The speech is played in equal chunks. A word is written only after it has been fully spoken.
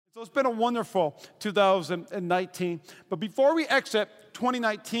So it's been a wonderful 2019. But before we exit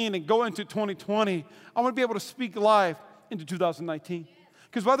 2019 and go into 2020, I want to be able to speak life into 2019.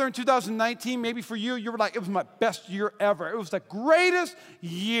 Because whether in 2019, maybe for you, you were like, it was my best year ever. It was the greatest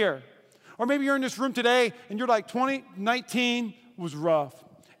year. Or maybe you're in this room today and you're like, 2019 was rough.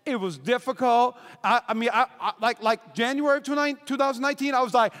 It was difficult. Like January of 2019, I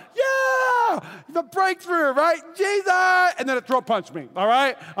was like, yeah, the breakthrough, right? Jesus! And then it throat punched me, all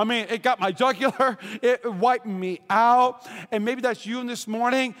right? I mean, it got my jugular. It wiped me out. And maybe that's you in this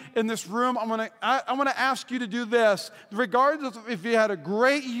morning, in this room. I want to ask you to do this. Regardless of if you had a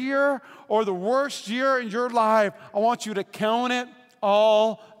great year or the worst year in your life, I want you to count it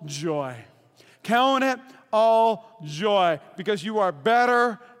all joy. Count it all joy, because you are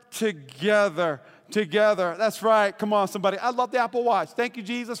better together. That's right. Come on, somebody. I love the Apple Watch. Thank you,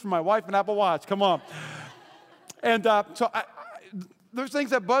 Jesus, for my wife and Apple Watch. Come on. And there's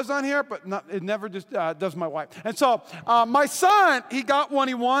things that buzz on here, but it never just does my wife. And so my son, he got one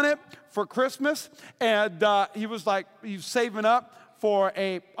he wanted for Christmas, and he was saving up for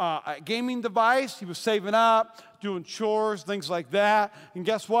a gaming device. He was saving up, doing chores, things like that. And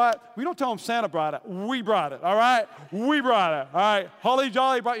guess what? We don't tell him Santa brought it. We brought it, all right? We brought it, all right? Holly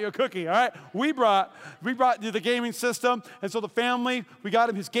Jolly brought you a cookie, all right? We brought you the gaming system. And so the family, we got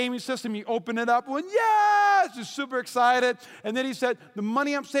him his gaming system. He opened it up, went, yes, just super excited. And then he said, the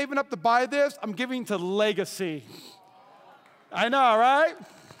money I'm saving up to buy this, I'm giving to Legacy. I know, right?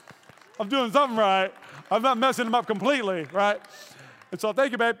 I'm doing something right. I'm not messing him up completely, right? And so,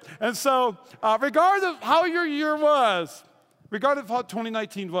 thank you, babe. And so, regardless of how your year was, regardless of how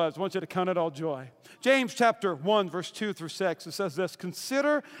 2019 was, I want you to count it all joy. James chapter 1, verse 2 through 6, it says this: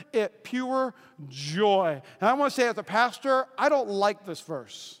 consider it pure joy. And I want to say, as a pastor, I don't like this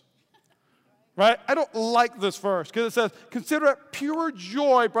verse. Right? I don't like this verse, because it says, consider it pure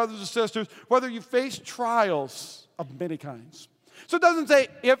joy, brothers and sisters, whether you face trials of many kinds. So it doesn't say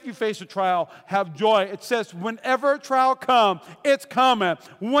if you face a trial, have joy. It says whenever a trial comes, it's coming.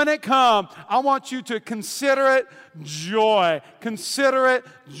 When it comes, I want you to consider it joy. Consider it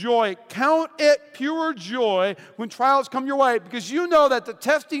joy. Count it pure joy when trials come your way, because you know that the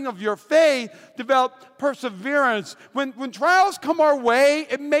testing of your faith develops perseverance. When trials come our way,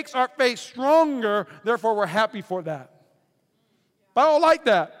 it makes our faith stronger. Therefore, we're happy for that. But I don't like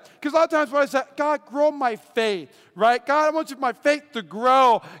that. Because a lot of times when I say, God, grow my faith, right? God, I want my faith to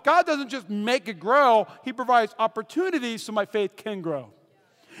grow. God doesn't just make it grow. He provides opportunities so my faith can grow.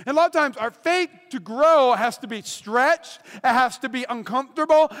 And a lot of times our faith to grow has to be stretched. It has to be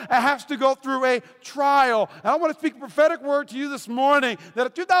uncomfortable. It has to go through a trial. And I want to speak a prophetic word to you this morning that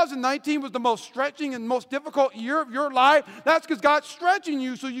if 2019 was the most stretching and most difficult year of your life, that's because God's stretching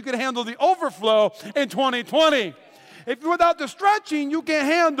you so you can handle the overflow in 2020. If without the stretching, you can't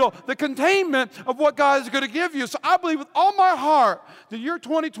handle the containment of what God is going to give you. So I believe with all my heart, the year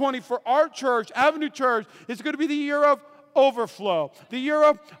 2020 for our church, Avenue Church, is going to be the year of overflow. The year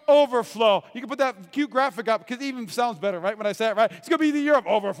of overflow. You can put that cute graphic up because it even sounds better, right, when I say it, right? It's going to be the year of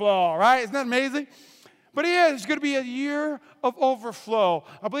overflow, right? Isn't that amazing? But it's going to be a year of overflow.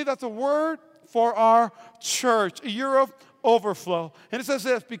 I believe that's a word for our church, a year of overflow. And it says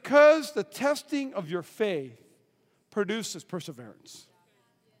this: because the testing of your faith produces perseverance.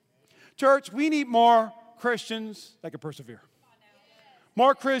 Church, we need more Christians that can persevere.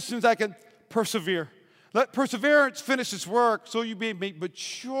 More Christians that can persevere. Let perseverance finish its work so you be made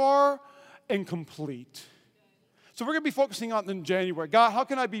mature and complete. So we're going to be focusing on in January. God, how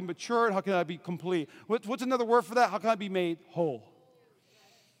can I be matured? How can I be complete? What's another word for that? How can I be made whole?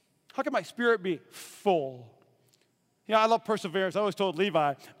 How can my spirit be full? Yeah, I love perseverance. I always told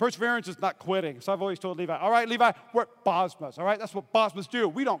Levi, perseverance is not quitting. So I've always told Levi, all right, Levi, we're Bosmas, all right? That's what Bosmas do.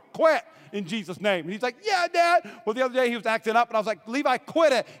 We don't quit in Jesus' name. And he's like, yeah, Dad. Well, the other day he was acting up, and I was like, Levi,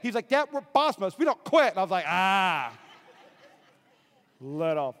 quit it. He's like, Dad, we're Bosmas. We don't quit. And I was like,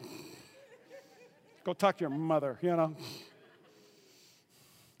 let off. Go talk to your mother, you know.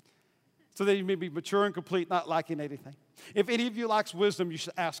 So that you may be mature and complete, not lacking anything. If any of you lacks wisdom, you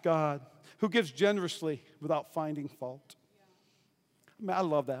should ask God, who gives generously without finding fault. I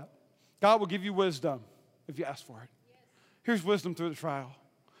love that. God will give you wisdom if you ask for it. Here's wisdom through the trial.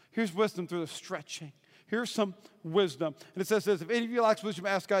 Here's wisdom through the stretching. Here's some wisdom. And it says this: if any of you lacks wisdom,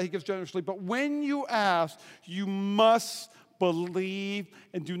 ask God, he gives generously. But when you ask, you must believe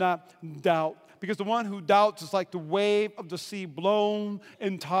and do not doubt. Because the one who doubts is like the wave of the sea blown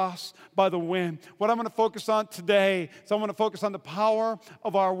and tossed by the wind. What I'm going to focus on today is I'm going to focus on the power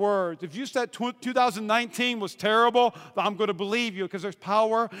of our words. If you said 2019 was terrible, I'm going to believe you because there's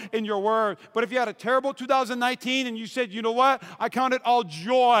power in your word. But if you had a terrible 2019 and you said, you know what, I count it all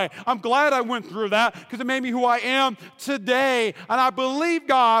joy. I'm glad I went through that because it made me who I am today. And I believe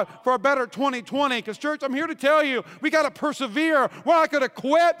God for a better 2020. Because church, I'm here to tell you, we got to persevere. We're not going to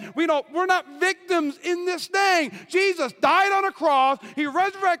quit. We're not victims in this thing. Jesus died on a cross. He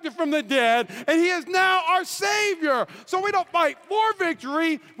resurrected from the dead, and he is now our Savior. So we don't fight for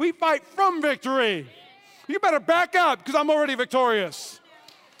victory. We fight from victory. You better back up because I'm already victorious.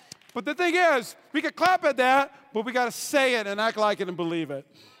 But the thing is, we can clap at that, but we got to say it and act like it and believe it.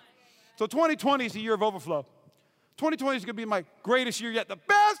 So 2020 is the year of overflow. 2020 is going to be my greatest year yet. The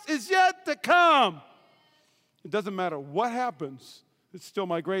best is yet to come. It doesn't matter what happens. It's still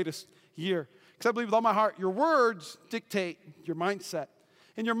my greatest year. Because I believe with all my heart, your words dictate your mindset.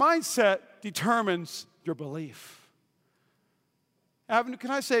 And your mindset determines your belief. Avenue,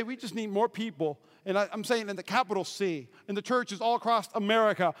 can I say we just need more people, and I'm saying in the capital C, in the churches all across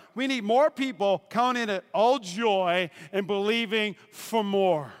America, we need more people counting it all joy and believing for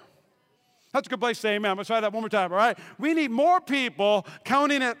more. That's a good place to say amen. Let's try that one more time, all right? We need more people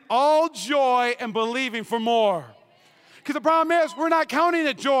counting it all joy and believing for more. Because the problem is, we're not counting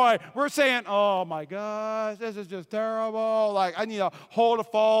it joy. We're saying, oh my gosh, this is just terrible. Like, I need a hole to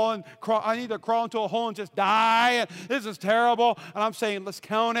fall and I need to crawl into a hole and just die. And this is terrible. And I'm saying, let's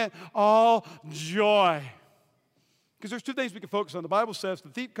count it all joy. Because there's two things we can focus on. The Bible says the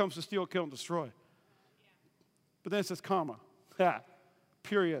thief comes to steal, kill, and destroy. But then it says, comma,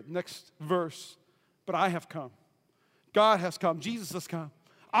 period, next verse. But I have come. God has come. Jesus has come.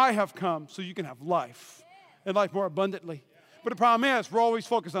 I have come so you can have life. And life more abundantly. But the problem is, we're always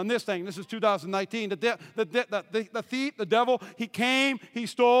focused on this thing. This is 2019. The thief, the devil, he came, he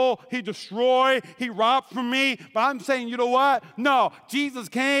stole, he destroyed, he robbed from me. But I'm saying, you know what? No, Jesus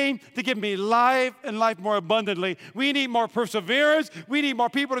came to give me life and life more abundantly. We need more perseverance. We need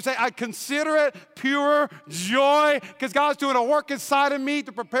more people to say, I consider it pure joy because God's doing a work inside of me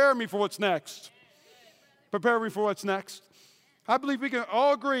to prepare me for what's next. Prepare me for what's next. I believe we can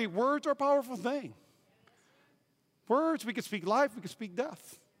all agree words are a powerful thing. Words, we can speak life, we can speak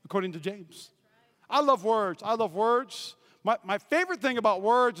death, according to James. I love words. I love words. My favorite thing about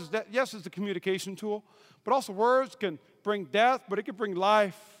words is that, yes, it's a communication tool, but also words can bring death, but it can bring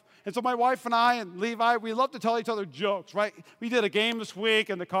life. And so my wife and I and Levi, we love to tell each other jokes, right? We did a game this week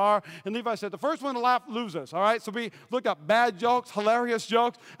in the car, and Levi said, the first one to laugh loses, all right? So we looked up bad jokes, hilarious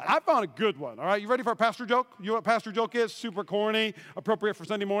jokes, and I found a good one, all right? You ready for a pastor joke? You know what a pastor joke is? Super corny, appropriate for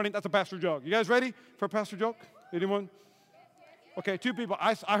Sunday morning. That's a pastor joke. You guys ready for a pastor joke? Anyone? Okay, two people.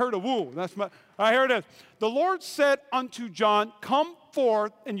 I heard a woo. Here it is. The Lord said unto John, come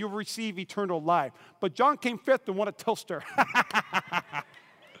forth and you'll receive eternal life. But John came fifth and won a toaster.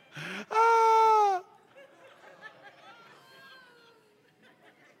 Ah.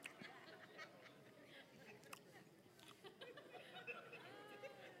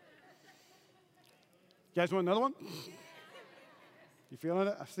 You guys want another one? You feeling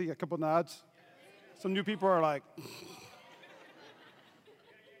it? I see a couple nods. Some new people are like,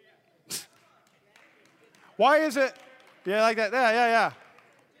 why is it? Yeah, like that. Yeah.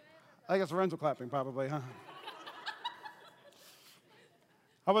 I think it's Lorenzo clapping probably, huh?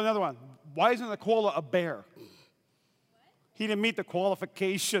 How about another one? Why isn't a koala a bear? He didn't meet the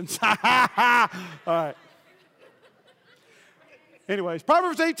qualifications. All right. Anyways,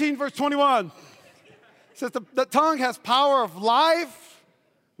 Proverbs 18, verse 21 says the tongue has power of life,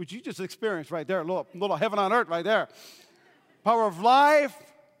 which you just experienced right there, a little heaven on earth right there. Power of life,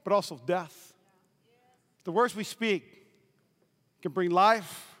 but also death. The words we speak can bring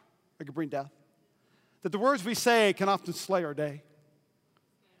life, it can bring death. That the words we say can often slay our day.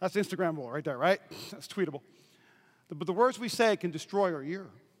 That's Instagrammable right there, right? That's tweetable. But the words we say can destroy our year.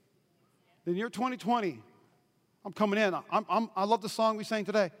 In the year 2020, I'm coming in. I love the song we sang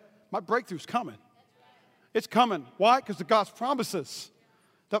today. My breakthrough's coming. It's coming. Why? Because of God's promises.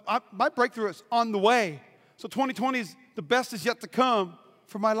 My breakthrough is on the way. So 2020 is the best is yet to come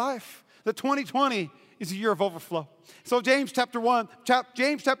for my life. The 2020 is a year of overflow. So James chapter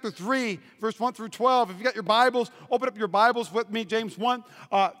 3, verse 1 through 12. If you got your Bibles, open up your Bibles with me. James 1,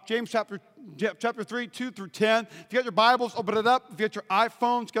 James chapter 3, 2 through 10. If you got your Bibles, open it up. If you got your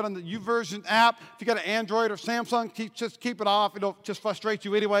iPhones, get on the YouVersion app. If you got an Android or Samsung, just keep it off. It'll just frustrate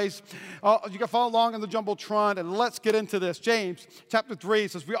you anyways. You can follow along on the Jumbotron, and let's get into this. James chapter 3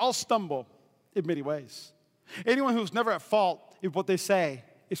 says, we all stumble in many ways. Anyone who's never at fault in what they say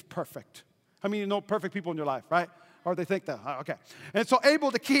is perfect. I mean, you know perfect people in your life, right? Or they think that. Okay. And so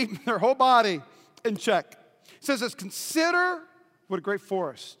able to keep their whole body in check. It says this, consider what a great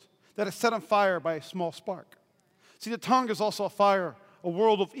forest that is set on fire by a small spark. See, the tongue is also a fire, a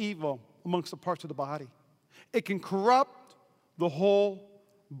world of evil amongst the parts of the body. It can corrupt the whole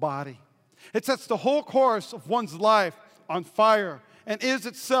body. It sets the whole course of one's life on fire and is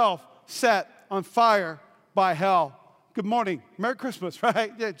itself set on fire by hell. Good morning. Merry Christmas,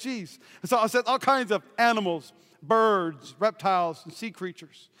 right? Yeah, geez. And so I said all kinds of animals, birds, reptiles, and sea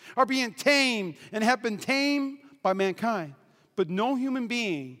creatures are being tamed and have been tamed by mankind. But no human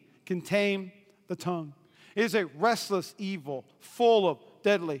being can tame the tongue. It is a restless evil, full of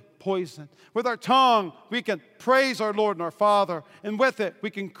deadly poison. With our tongue, we can praise our Lord and our Father, and with it, we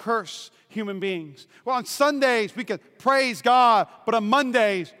can curse human beings. Well, on Sundays, we can praise God, but on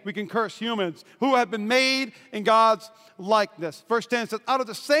Mondays, we can curse humans who have been made in God's likeness. Verse 10 says, out of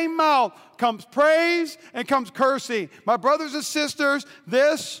the same mouth comes praise and comes cursing. My brothers and sisters,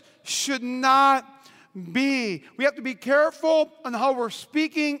 this should not be. We have to be careful on how we're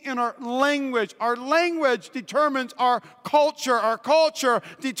speaking in our language. Our language determines our culture. Our culture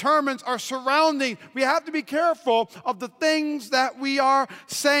determines our surroundings. We have to be careful of the things that we are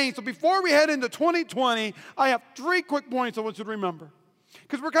saying. So before we head into 2020, I have 3 quick points I want you to remember.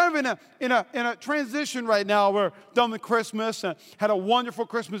 Because we're kind of in a transition right now. We're done with Christmas and had a wonderful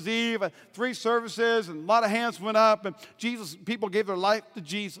Christmas Eve, 3 services, and a lot of hands went up, and people gave their life to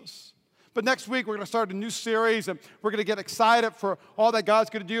Jesus. But next week, we're going to start a new series, and we're going to get excited for all that God's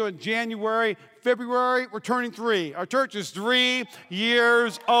going to do in January. February, we're turning 3. Our church is 3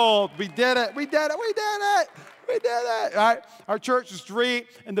 years old. We did it. We did it. We did it. We did it. All right? Our church is 3,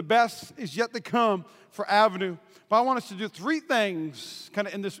 and the best is yet to come for Avenue. But I want us to do 3 things kind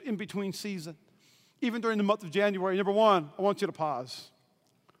of in this in-between season, even during the month of January. Number 1, I want you to pause.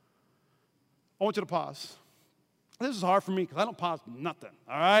 I want you to pause. This is hard for me because I don't pause nothing,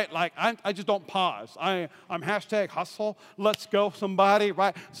 all right? Like, I just don't pause. I'm hashtag hustle. Let's go, somebody,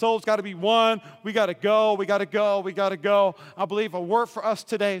 right? Soul's got to be won. We got to go. We got to go. We got to go. I believe a word for us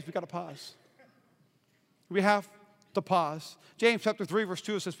today is we got to pause. We have to pause. James chapter 3, verse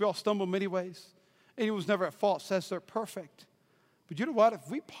 2, it says, we all stumble in many ways. Anyone who's never at fault says they're perfect. But you know what? If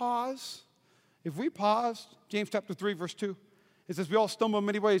we pause, James chapter 3, verse 2, it says, we all stumble in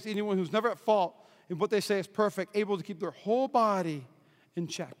many ways. Anyone who's never at fault, and what they say is perfect, able to keep their whole body in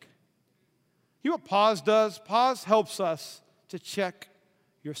check. You know what pause does? Pause helps us to check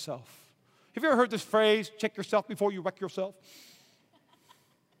yourself. Have you ever heard this phrase, check yourself before you wreck yourself?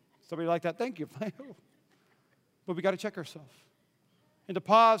 Somebody like that? Thank you. But we got to check ourselves. And to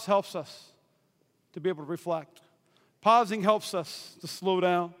pause helps us to be able to reflect. Pausing helps us to slow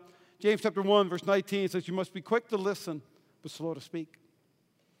down. James chapter 1, verse 19 says, you must be quick to listen, but slow to speak,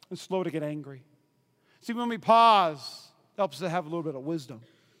 and slow to get angry. See, when we pause, it helps us to have a little bit of wisdom.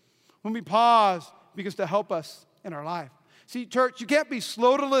 When we pause, it begins to help us in our life. See, church, you can't be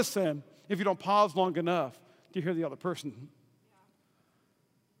slow to listen if you don't pause long enough to hear the other person.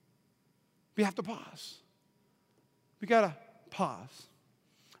 We have to pause. We got to pause.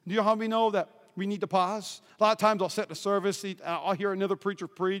 Do you know how we know that we need to pause? A lot of times I'll sit in a service, I'll hear another preacher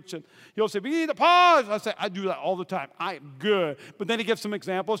preach, and he'll say, we need to pause. I say, I do that all the time. I am good. But then he gives some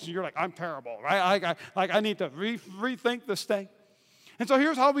examples, and you're like, I'm terrible, right? I need to rethink this thing. And so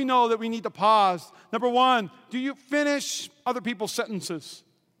here's how we know that we need to pause. Number 1, do you finish other people's sentences?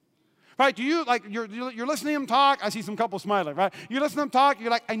 Right? Do you, like, you're listening to them talk? I see some couples smiling, right? You listen to them talk, you're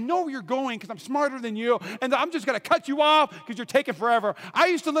like, I know where you're going because I'm smarter than you, and I'm just going to cut you off because you're taking forever. I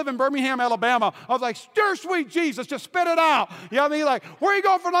used to live in Birmingham, Alabama. I was like, dear sweet Jesus, just spit it out. You know what I mean? Like, where are you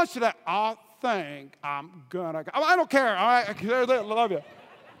going for lunch today? I think I'm going to go. I don't care, all right? I love you.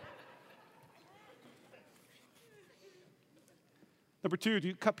 Number 2, do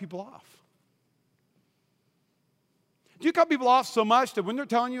you cut people off? Do you cut people off so much that when they're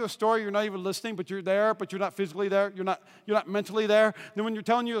telling you a story, you're not even listening, but you're there, but you're not physically there, you're not mentally there? Then when you're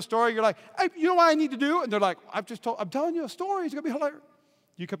telling you a story, you're like, hey, you know what I need to do? And they're like, I'm telling you a story, it's going to be hilarious.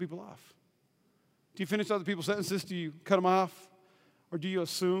 Do you cut people off? Do you finish other people's sentences? Do you cut them off? Or do you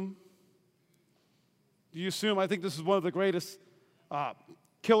assume? Do you assume? I think this is one of the greatest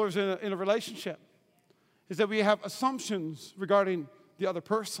killers in a relationship, is that we have assumptions regarding the other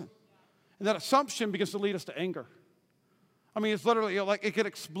person. And that assumption begins to lead us to anger. I mean, it's literally, like, it could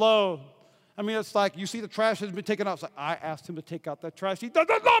explode. I mean, it's like you see the trash has been taken out. It's like, I asked him to take out that trash. He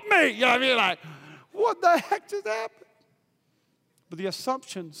doesn't love me. You know what I mean? Like, what the heck just happened? But the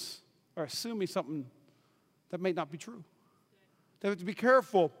assumptions are assuming something that may not be true. They have to be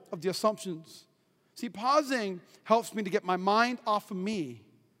careful of the assumptions. See, pausing helps me to get my mind off of me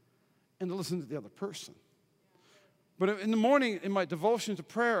and to listen to the other person. But in the morning, in my devotion to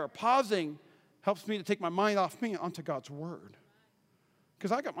prayer, pausing helps me to take my mind off me onto God's word.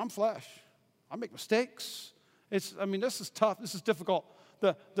 Because I'm flesh. I make mistakes. This is tough. This is difficult.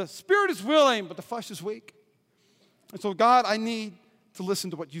 The spirit is willing, but the flesh is weak. And so, God, I need to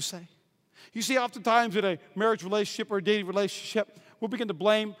listen to what you say. You see, oftentimes in a marriage relationship or a dating relationship, we'll begin to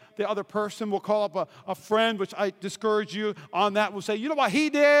blame the other person. We'll call up a friend, which I discourage you on that. We'll say, you know what he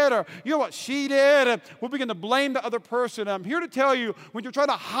did, or you know what she did, and we'll begin to blame the other person. And I'm here to tell you, when you're trying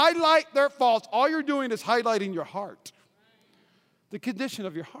to highlight their faults, all you're doing is highlighting your heart, the condition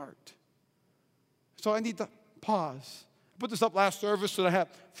of your heart. So I need to pause. I put this up last service, and I had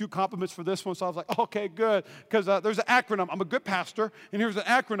a few compliments for this one, so I was like, okay, good, because there's an acronym. I'm a good pastor, and here's an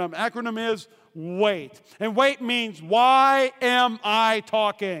acronym. Acronym is WAIT. And WAIT means, why am I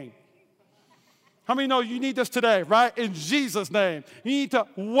talking? How many know you need this today, right? In Jesus' name. You need to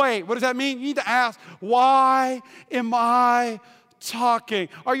wait. What does that mean? You need to ask, why am I talking?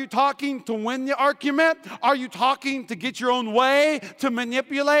 Are you talking to win the argument? Are you talking to get your own way, to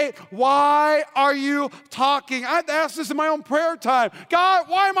manipulate? Why are you talking? I have to ask this in my own prayer time. God,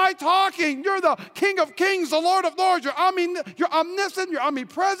 why am I talking? You're the King of Kings, the Lord of Lords. You're omniscient, you're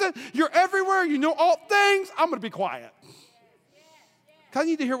omnipresent, you're everywhere, you know all things. I'm going to be quiet. I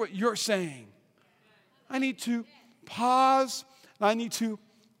need to hear what you're saying. I need to pause, and I need to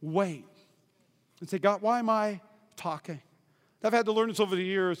wait and say, God, why am I talking? I've had to learn this over the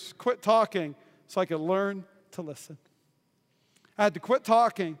years. Quit talking so I can learn to listen. I had to quit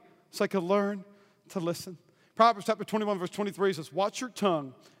talking so I could learn to listen. Proverbs chapter 21, verse 23 says, watch your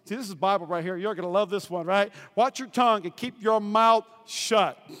tongue. See, this is Bible right here. You're going to love this one, right? Watch your tongue and keep your mouth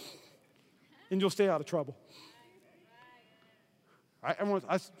shut, and you'll stay out of trouble. All right, everyone,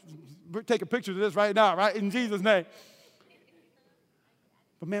 we're taking pictures of this right now, right? In Jesus' name.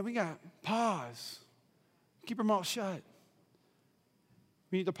 But man, we got to pause. Keep your mouth shut.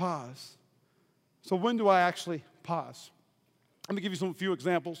 We need to pause. So when do I actually pause? Let me give you a few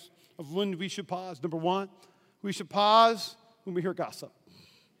examples of when we should pause. Number one, we should pause when we hear gossip.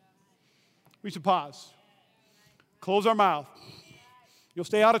 We should pause. Close our mouth. You'll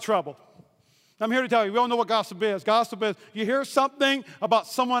stay out of trouble. I'm here to tell you, we all know what gossip is. Gossip is you hear something about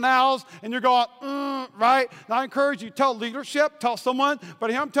someone else, and you're going, right? And I encourage you, tell leadership, tell someone, but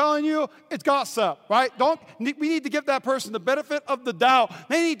here I'm telling you, it's gossip, right? We need to give that person the benefit of the doubt.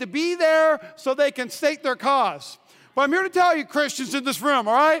 They need to be there so they can state their cause. But I'm here to tell you, Christians in this room,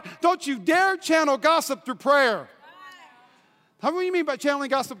 all right? Don't you dare channel gossip through prayer. What do you mean by channeling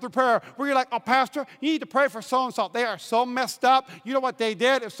gossip through prayer? Where you're like, oh, pastor, you need to pray for so-and-so. They are so messed up. You know what they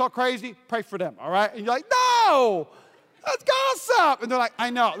did? It's so crazy. Pray for them, all right? And you're like, no, that's gossip. And they're like, I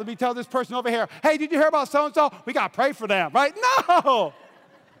know. Let me tell this person over here, hey, did you hear about so-and-so? We got to pray for them, right? No.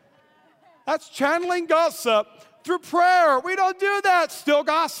 That's channeling gossip through prayer. We don't do that. Still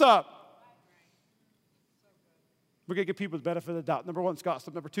gossip. We're going to give people the benefit of the doubt. Number one is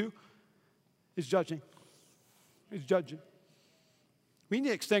gossip. Number two is judging. It's judging. We need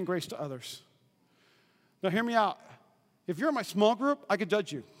to extend grace to others. Now, hear me out. If you're in my small group, I could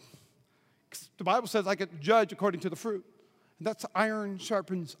judge you. The Bible says I could judge according to the fruit. And that's iron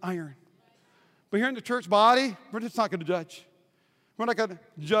sharpens iron. But here in the church body, we're just not going to judge. We're not going to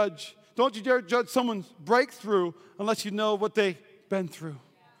judge. Don't you dare judge someone's breakthrough unless you know what they've been through.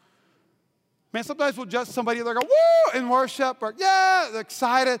 Man, sometimes we'll judge somebody, they're going, woo, in worship, or yeah, they're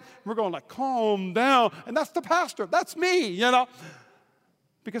excited. We're going like, calm down. And that's the pastor. That's me, you know.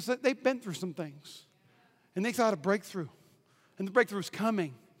 Because they've been through some things. And they got a breakthrough. And the breakthrough is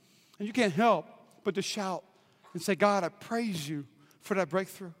coming. And you can't help but to shout and say, God, I praise you for that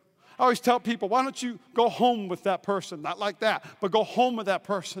breakthrough. I always tell people, why don't you go home with that person? Not like that, but go home with that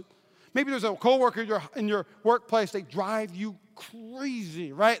person. Maybe there's a coworker in your workplace. They drive you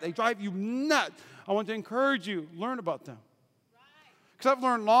crazy, right? They drive you nuts. I want to encourage you, learn about them. Because I've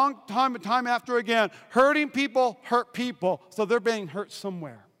learned long time and time after again, hurting people hurt people, so they're being hurt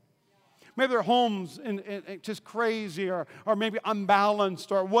somewhere. Maybe their home's just crazy or maybe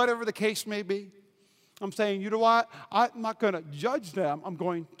unbalanced or whatever the case may be. I'm saying, you know what? I'm not going to judge them. I'm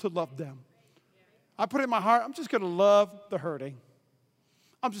going to love them. I put it in my heart, I'm just going to love the hurting.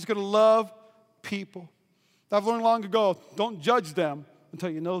 I'm just going to love people. I've learned long ago, don't judge them until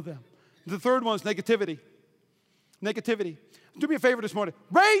you know them. The third one is negativity. Negativity. Do me a favor this morning.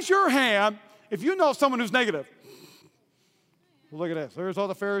 Raise your hand if you know someone who's negative. Well, look at this. There's all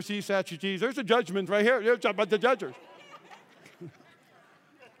the Pharisees, Sadducees. There's the judgment right here. There's the judges.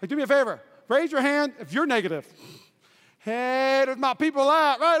 Do me a favor. Raise your hand if you're negative. Hey, there's my people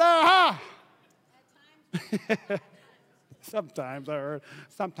out right there. Sometimes I heard.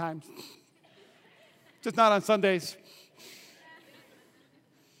 Sometimes. Just not on Sundays.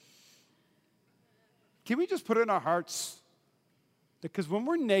 Can we just put it in our hearts? Because when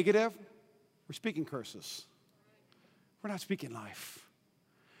we're negative, we're speaking curses. We're not speaking life.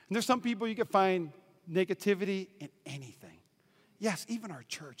 And there's some people you can find negativity in anything. Yes, even our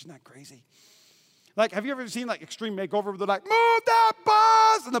church. Isn't that crazy? Like, have you ever seen, like, Extreme Makeover where they're like, move that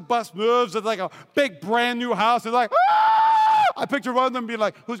bus! And the bus moves. It's like a big, brand new house. They're like, ah! I picture one of them being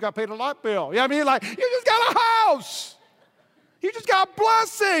like, who's got paid a light bill? You know what I mean? Like, you just got a house. You just got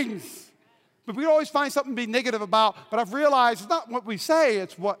blessings. But we always find something to be negative about. But I've realized it's not what we say,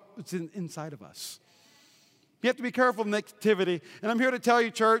 it's what's inside of us. You have to be careful of negativity. And I'm here to tell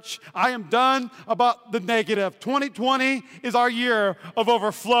you, church, I am done about the negative. 2020 is our year of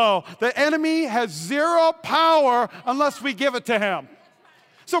overflow. The enemy has zero power unless we give it to him.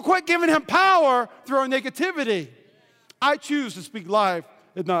 So quit giving him power through our negativity. I choose to speak life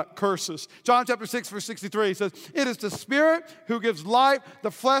and not curses. John chapter 6, verse 63 says, it is the Spirit who gives life. The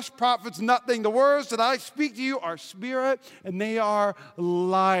flesh profits nothing. The words that I speak to you are spirit, and they are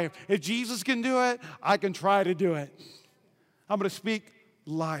life. If Jesus can do it, I can try to do it. I'm going to speak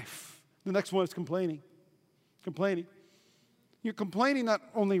life. The next one is complaining. Complaining. Your complaining not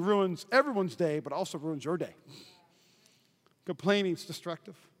only ruins everyone's day, but also ruins your day. Complaining is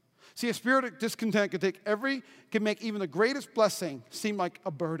destructive. See, a spirit of discontent can make even the greatest blessing seem like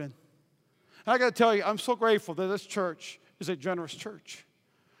a burden. And I got to tell you, I'm so grateful that this church is a generous church.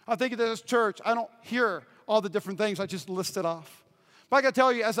 I think that this church, I don't hear all the different things I just listed off. But I got to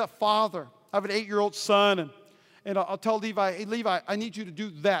tell you, as a father, I have an 8-year-old son, and I'll tell Levi, hey, Levi, I need you to do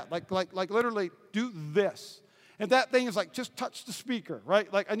that. Like literally do this. And that thing is like, just touch the speaker,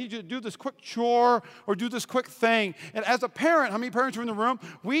 right? Like, I need you to do this quick chore or do this quick thing. And as a parent, how many parents are in the room?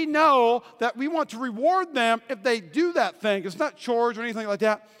 We know that we want to reward them if they do that thing. It's not chores or anything like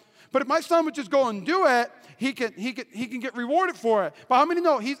that. But if my son would just go and do it, he can get rewarded for it. But how many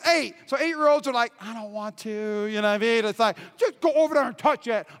know he's 8? So 8-year-olds are like, I don't want to, you know what I mean? It's like, just go over there and touch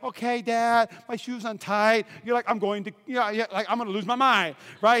it. Okay, Dad, my shoe's untied. You're like, I'm going to, like I'm going to lose my mind,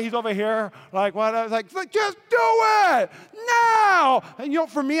 right? He's over here, like, what? I was like, just do it now. And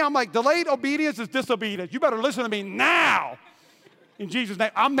for me, I'm like, delayed obedience is disobedience. You better listen to me now. In Jesus'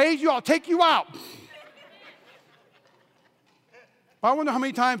 name, I made you, I'll take you out. I wonder how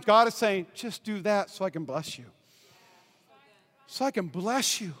many times God is saying, just do that so I can bless you. So I can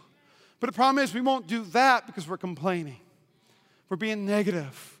bless you. But the problem is we won't do that because we're complaining. We're being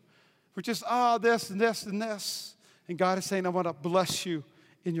negative. We're just, this and this and this. And God is saying, I want to bless you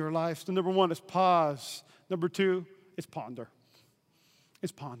in your life. So number 1 is pause. Number 2 is ponder.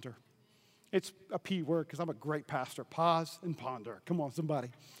 It's ponder. It's a P word because I'm a great pastor. Pause and ponder. Come on, somebody.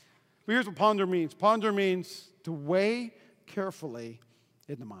 But here's what ponder means. Ponder means to weigh carefully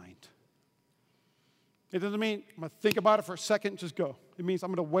in the mind. It doesn't mean I'm going to think about it for a second, just go. It means I'm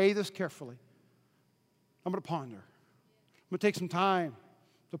going to weigh this carefully. I'm going to ponder. I'm going to take some time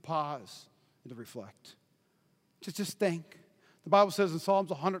to pause and to reflect. Just think. The Bible says in Psalms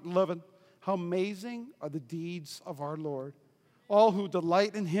 111, how amazing are the deeds of our Lord. All who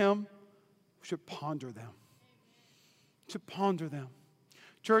delight in him should ponder them. Should ponder them.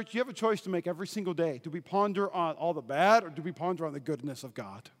 Church, you have a choice to make every single day. Do we ponder on all the bad, or do we ponder on the goodness of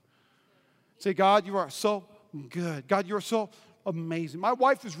God? Say, God, you are so good. God, you are so amazing. My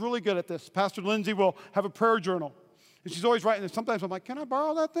wife is really good at this. Pastor Lindsay will have a prayer journal, and she's always writing this. Sometimes I'm like, can I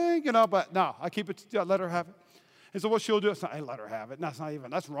borrow that thing? But no, I keep it, let her have it. And so what she'll do is, I let her have it.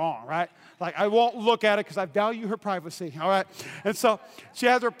 That's wrong, right? Like, I won't look at it because I value her privacy, all right? And so she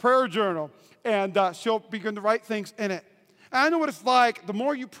has her prayer journal, and she'll begin to write things in it. And I know what it's like. The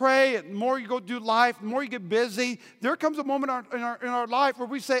more you pray and the more you go do life, the more you get busy, there comes a moment in our life where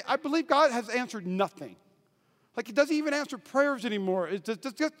we say, I believe God has answered nothing. Like, he doesn't even answer prayers anymore.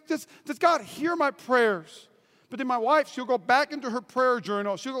 Does God hear my prayers? But then my wife, she'll go back into her prayer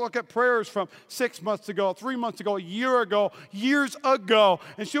journal. She'll look at prayers from 6 months ago, 3 months ago, a year ago, years ago.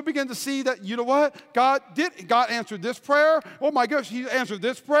 And she'll begin to see that, you know what? God answered this prayer. Oh my gosh, he answered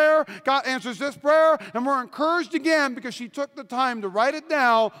this prayer. God answers this prayer. And we're encouraged again because she took the time to write it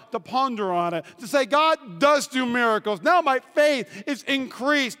down, to ponder on it, to say, God does do miracles. Now my faith is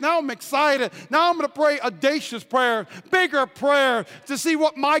increased. Now I'm excited. Now I'm going to pray audacious prayers, bigger prayers to see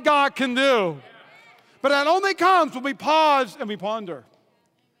what my God can do. But that only comes when we pause and we ponder,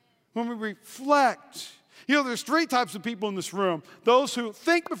 when we reflect. There's 3 types of people in this room. Those who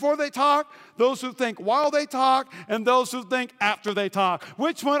think before they talk, those who think while they talk, and those who think after they talk.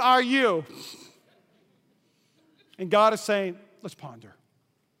 Which one are you? And God is saying, let's ponder.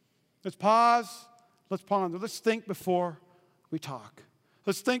 Let's pause, let's ponder. Let's think before we talk.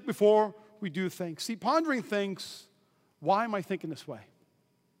 Let's think before we do things. See, pondering things, why am I thinking this way?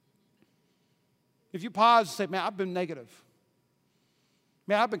 If you pause and say, man, I've been negative.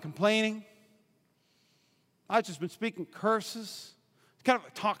 Man, I've been complaining. I've just been speaking curses. It's kind of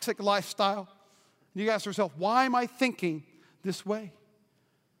a toxic lifestyle. And you ask yourself, why am I thinking this way?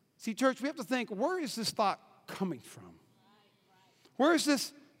 See, church, we have to think, where is this thought coming from? Where is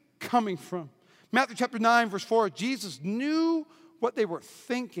this coming from? Matthew chapter 9, verse 4, Jesus knew what they were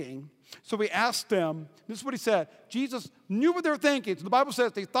thinking. So we asked them, this is what he said. Jesus knew what they were thinking. So the Bible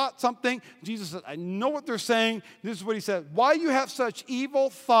says they thought something. Jesus said, I know what they're saying. This is what he said. Why you have such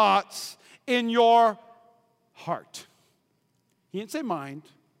evil thoughts in your heart? He didn't say mind.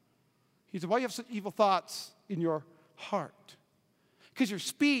 He said, why you have such evil thoughts in your heart? Because your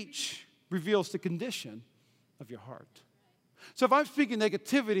speech reveals the condition of your heart. So if I'm speaking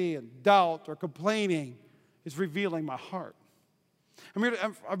negativity and doubt or complaining, it's revealing my heart.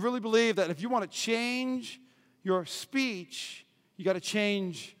 I really believe that if you want to change your speech, you got to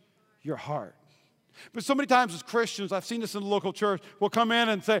change your heart. But so many times as Christians, I've seen this in the local church, we'll come in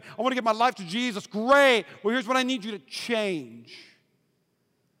and say, I want to give my life to Jesus. Great. Well, here's what I need you to change.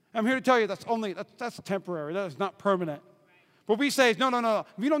 I'm here to tell you that's temporary. That is not permanent. What we say is, no.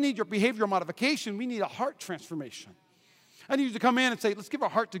 We don't need your behavioral modification. We need a heart transformation. I need you to come in and say, let's give our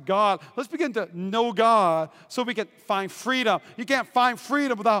heart to God. Let's begin to know God so we can find freedom. You can't find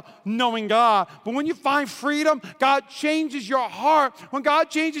freedom without knowing God. But when you find freedom, God changes your heart. When God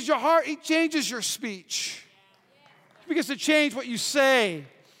changes your heart, He changes your speech. He begins to change what you say.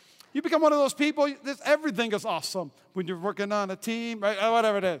 You become one of those people, everything is awesome when you're working on a team, right?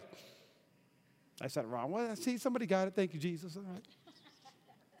 Whatever it is. I said it wrong. Well, see, somebody got it. Thank you, Jesus. All right.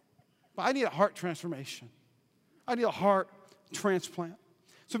 But I need a heart transformation. I need a heart transplant.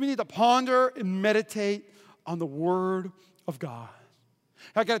 So we need to ponder and meditate on the Word of God.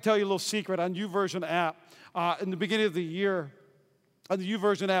 I got to tell you a little secret on YouVersion app. In the beginning of the year, on the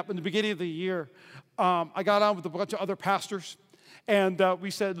YouVersion app, in the beginning of the year, I got on with a bunch of other pastors. And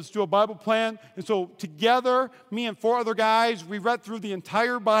we said, let's do a Bible plan. And so together, me and 4 other guys, we read through the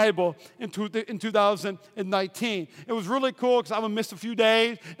entire Bible in 2019. It was really cool because I would miss a few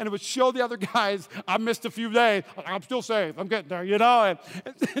days, and it would show the other guys I missed a few days. I'm still safe. I'm getting there, you know.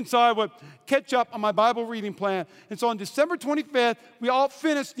 And so I would catch up on my Bible reading plan. And so on December 25th, we all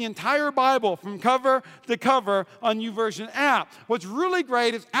finished the entire Bible from cover to cover on YouVersion app. What's really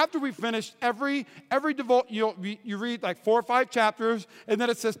great is after we finished every devote, you read like 4 or 5 chapters. And then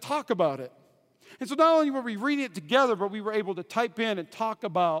it says, talk about it. And so not only were we reading it together, but we were able to type in and talk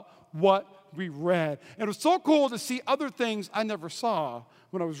about what we read. And it was so cool to see other things I never saw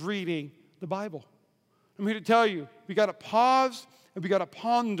when I was reading the Bible. I'm here to tell you, we got to pause and we got to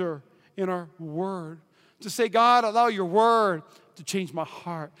ponder in our Word. To say, God, allow your Word to change my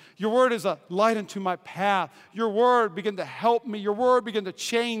heart. Your Word is a light unto my path. Your Word begin to help me. Your Word begin to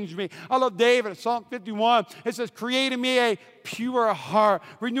change me. I love David, Psalm 51. It says, create in me a pure heart.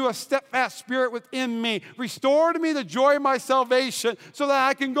 Renew a steadfast spirit within me. Restore to me the joy of my salvation so that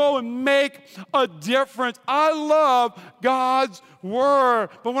I can go and make a difference. I love God's Word.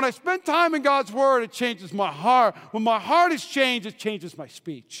 But when I spend time in God's Word, it changes my heart. When my heart is changed, it changes my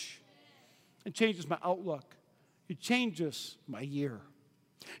speech. It changes my outlook. It changes my year.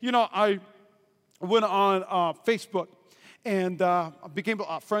 You know, I went on Facebook and I became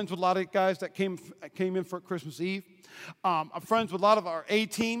friends with a lot of guys that came in for Christmas Eve. I'm friends with a lot of our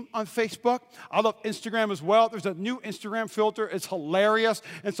A-team on Facebook. I love Instagram as well. There's a new Instagram filter. It's hilarious.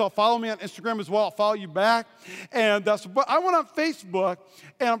 And so follow me on Instagram as well. I'll follow you back. And but I went on Facebook,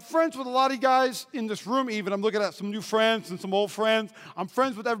 and I'm friends with a lot of you guys in this room even. I'm looking at some new friends and some old friends. I'm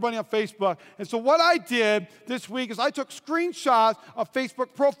friends with everybody on Facebook. And so what I did this week is I took screenshots of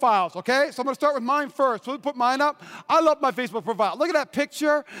Facebook profiles, okay? So I'm going to start with mine first. So let me put mine up. I love my Facebook profile. Look at that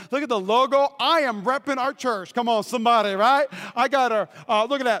picture. Look at the logo. I am repping our church. Come on, somebody, right? I got her.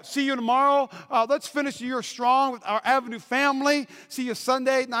 Look at that. See you tomorrow. Let's finish the year strong with our Avenue family. See you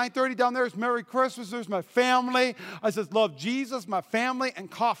Sunday, 9:30 down there. It's Merry Christmas. There's my family. I says, love Jesus, my family,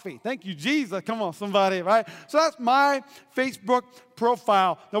 and coffee. Thank you, Jesus. Come on, somebody, right? So that's my Facebook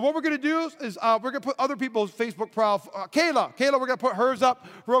profile. Now, what we're going to do is we're going to put other people's Facebook profile. Kayla, we're going to put hers up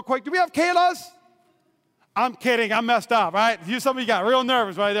real quick. Do we have Kayla's? I'm kidding. I messed up, right? Some of you got real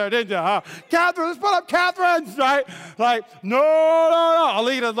nervous right there, didn't you? Huh? Catherine, let's put up Catherine's, right? Like, no.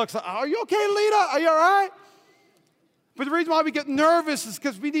 Alita looks like, are you okay, Alita? Are you all right? But the reason why we get nervous is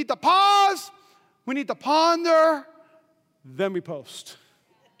because we need to pause, we need to ponder, then we post.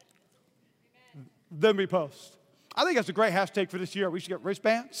 Then we post. I think that's a great hashtag for this year. We should get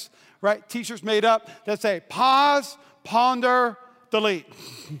wristbands, right? T-shirts made up that say pause, ponder, delete.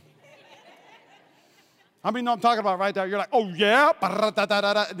 How many know I'm talking about right there? You're like, oh, yeah?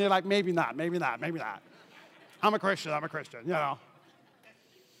 And they're like, maybe not, maybe not, maybe not. I'm a Christian, you know.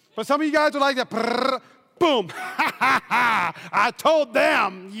 But some of you guys are like that, boom, I told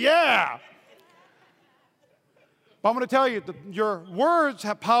them, yeah. But I'm going to tell you, your words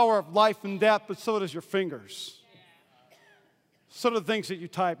have power of life and death, but so does your fingers. So do the things that you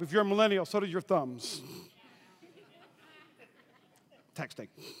type. If you're a millennial, so do your thumbs. Texting.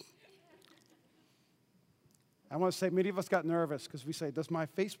 I want to say, many of us got nervous because we say, does my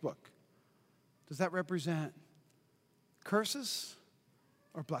Facebook, does that represent curses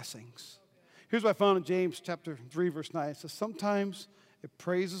or blessings? Here's what I found in James chapter 3, verse 9. It says, sometimes it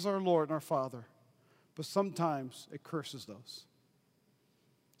praises our Lord and our Father, but sometimes it curses those.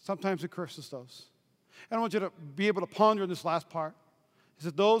 Sometimes it curses those. And I want you to be able to ponder in this last part. It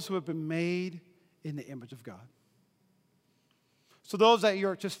says, those who have been made in the image of God. So those that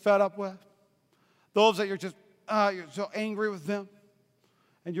you're just fed up with, those that you're so angry with them,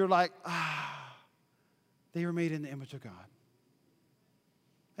 and you're like, they were made in the image of God.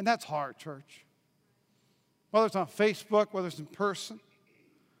 And that's hard, church. Whether it's on Facebook, whether it's in person.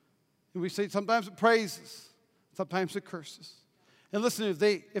 And we say sometimes it praises, sometimes it curses. And listen,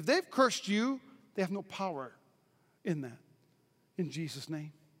 if they've cursed you, they have no power in that, in Jesus'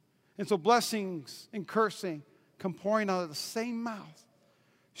 name. And so blessings and cursing come pouring out of the same mouth.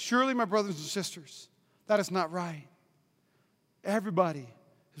 Surely, my brothers and sisters, that is not right. Everybody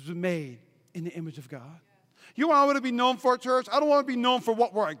has been made in the image of God. You know what I want to be known for, church? I don't want to be known for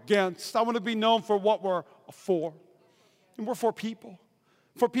what we're against. I want to be known for what we're for. And we're for people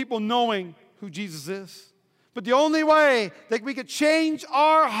knowing who Jesus is. But the only way that we could change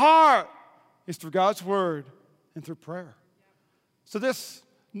our heart is through God's word and through prayer. So this,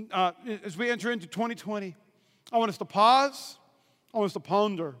 as we enter into 2020, I want us to pause, I want us to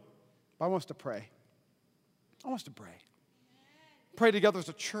ponder, but I want us to pray. I want us to pray. Pray together as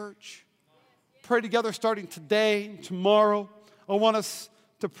a church. Pray together starting today and tomorrow. I want us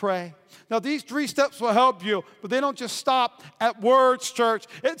to pray. Now, these 3 steps will help you, but they don't just stop at words, church.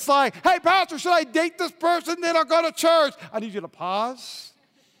 It's like, hey, pastor, should I date this person? Then I'll go to church. I need you to pause.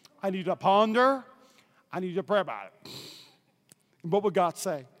 I need you to ponder. I need you to pray about it. And what would God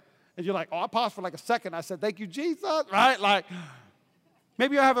say? And you're like, oh, I paused for like a second. I said, thank you, Jesus, right? Like,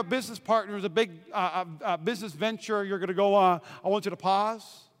 maybe you have a business partner who's a big business venture you're going to go on. I want you to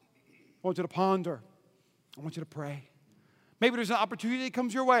pause. I want you to ponder. I want you to pray. Maybe there's an opportunity that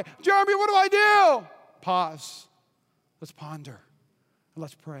comes your way. Jeremy, what do I do? Pause. Let's ponder. And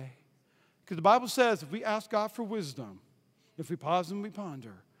let's pray. Because the Bible says if we ask God for wisdom, if we pause and we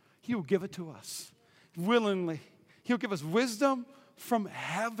ponder, He will give it to us willingly. He'll give us wisdom from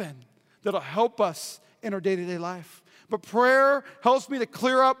heaven that'll help us in our day-to-day life. But prayer helps me to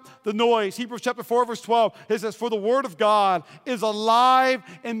clear up the noise. Hebrews chapter 4, verse 12, it says, for the word of God is alive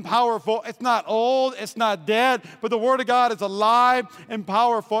and powerful. It's not old, it's not dead, but the word of God is alive and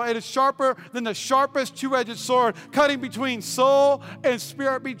powerful. It is sharper than the sharpest two-edged sword, cutting between soul and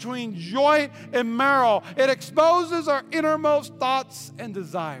spirit, between joint and marrow. It exposes our innermost thoughts and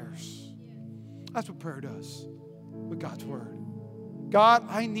desires. That's what prayer does with God's word. God,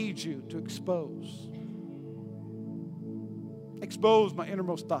 I need you to expose my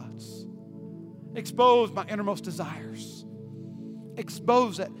innermost thoughts. Expose my innermost desires.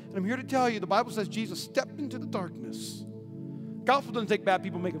 Expose it. And I'm here to tell you, the Bible says Jesus stepped into the darkness. The gospel doesn't take bad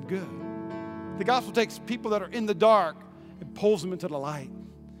people and make them good. The gospel takes people that are in the dark and pulls them into the light.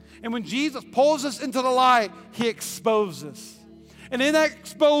 And when Jesus pulls us into the light, He exposes. And in that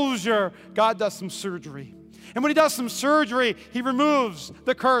exposure, God does some surgery. And when He does some surgery, He removes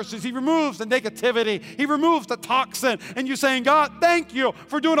the curses. He removes the negativity. He removes the toxin. And you're saying, God, thank you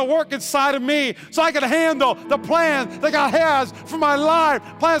for doing a work inside of me so I can handle the plan that God has for my life.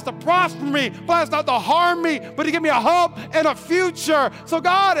 Plans to prosper me. Plans not to harm me, but to give me a hope and a future. So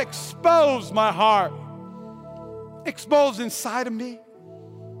God, expose my heart. Expose inside of me.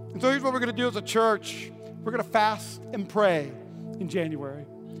 And so here's what we're going to do as a church. We're going to fast and pray in January.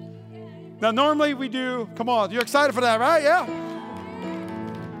 Now, normally we do, come on, you're excited for that, right? Yeah.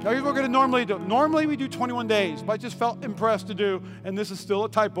 Now, here's what we're going to normally do. Normally we do 21 days, but I just felt impressed to do, and this is still a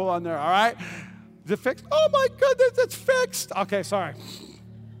typo on there, all right? Is it fixed? Oh, my goodness, it's fixed. Okay, sorry.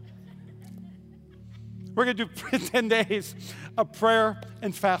 We're going to do 10 days of prayer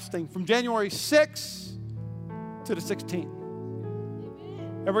and fasting from January 6th to the 16th.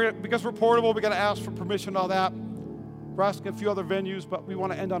 And because we're portable, we got to ask for permission and all that. We're asking a few other venues, but we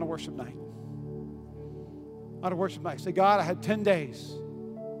want to end on a worship night. On a worship night. Say, God, I had 10 days.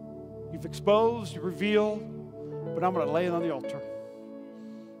 You've exposed, you've revealed, but I'm going to lay it on the altar.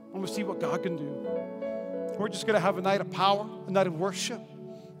 I'm going to see what God can do. We're just going to have a night of power, a night of worship,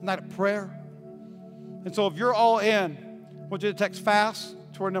 a night of prayer. And so if you're all in, I want you to text FAST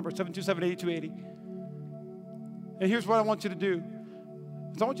to our number, 727-8280. And here's what I want you to do.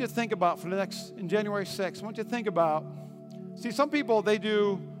 I want you to think about in January 6th, I want you to think about, see, some people, they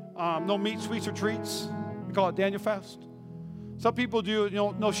do no meat, sweets, or treats. We call it Daniel Fast. Some people do,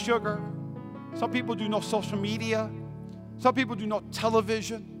 no sugar. Some people do no social media. Some people do no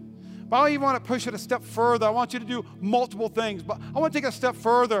television. But I even want to push it a step further. I want you to do multiple things. But I want to take a step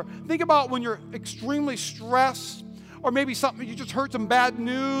further. Think about when you're extremely stressed, or maybe something, you just heard some bad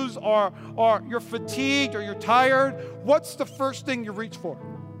news, or you're fatigued, or you're tired. What's the first thing you reach for?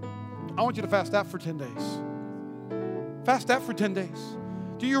 I want you to fast that for 10 days. Fast that for 10 days.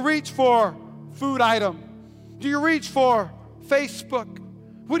 Do you reach for food item? Do you reach for Facebook?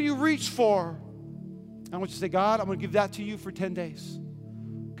 What do you reach for? I want you to say, God, I'm going to give that to you for 10 days.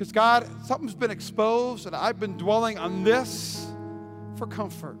 Because God, something's been exposed, and I've been dwelling on this for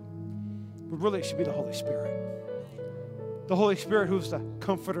comfort. But really, it should be the Holy Spirit. The Holy Spirit, who's the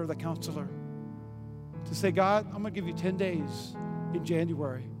comforter, the counselor. To say, God, I'm going to give you 10 days in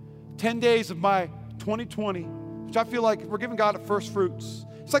January. 10 days of my 2020, which I feel like we're giving God the first fruits.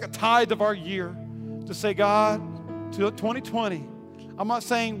 It's like a tithe of our year. To say, God, to 2020, I'm not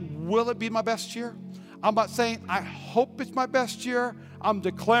saying, will it be my best year? I'm not saying, I hope it's my best year. I'm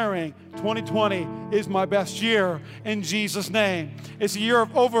declaring 2020 is my best year in Jesus' name. It's a year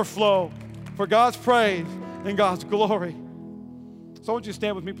of overflow for God's praise and God's glory. So I want you to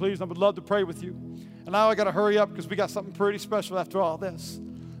stand with me, please. I would love to pray with you. And now I got to hurry up because we got something pretty special after all this.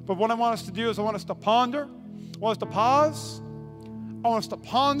 But what I want us to do is I want us to ponder. I want us to pause. I want us to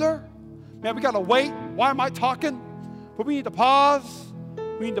ponder. Man, we got to wait. Why am I talking? But we need to pause.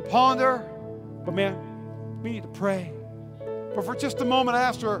 We need to ponder. But man, we need to pray. But for just a moment, I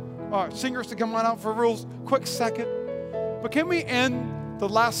asked our singers to come on out for a real quick second. But can we end the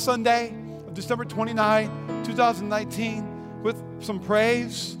last Sunday of December 29, 2019 with some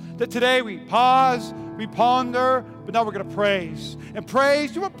praise? That today we pause, we ponder, but now we're going to praise. And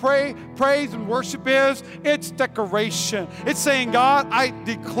praise, you know what praise and worship is? It's declaration. It's saying, God, I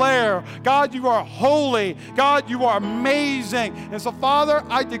declare. God, you are holy. God, you are amazing. And so, Father,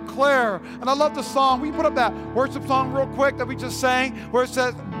 I declare. And I love the song. We can put up that worship song real quick that we just sang where it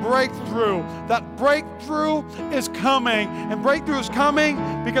says breakthrough. That breakthrough is coming. And breakthrough is coming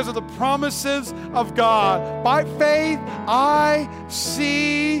because of the promises of God. By faith, I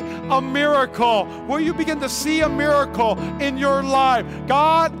see a miracle. Will you begin to see a miracle in your life?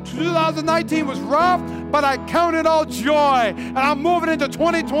 God, 2019 was rough, but I count it all joy. And I'm moving into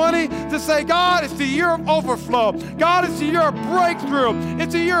 2020 to say, God, it's the year of overflow. God, it's the year of breakthrough.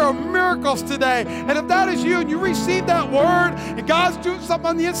 It's a year of miracles today. And if that is you and you receive that word and God's doing something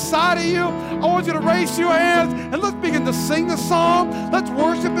on the inside of you, I want you to raise your hands and let's begin to sing this song. Let's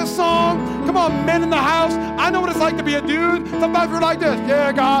worship this song. Come on, men in the house. I know what it's like to be a dude. Sometimes we're like this.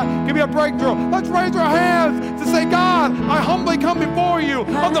 Yeah, God, give me a breakthrough. Let's raise our hands to say, God, I humbly come before you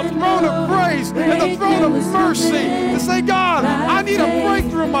on the throne of grace and the throne of mercy to say, God, I need a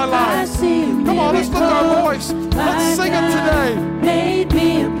breakthrough in my life. Come on, let's lift our voice.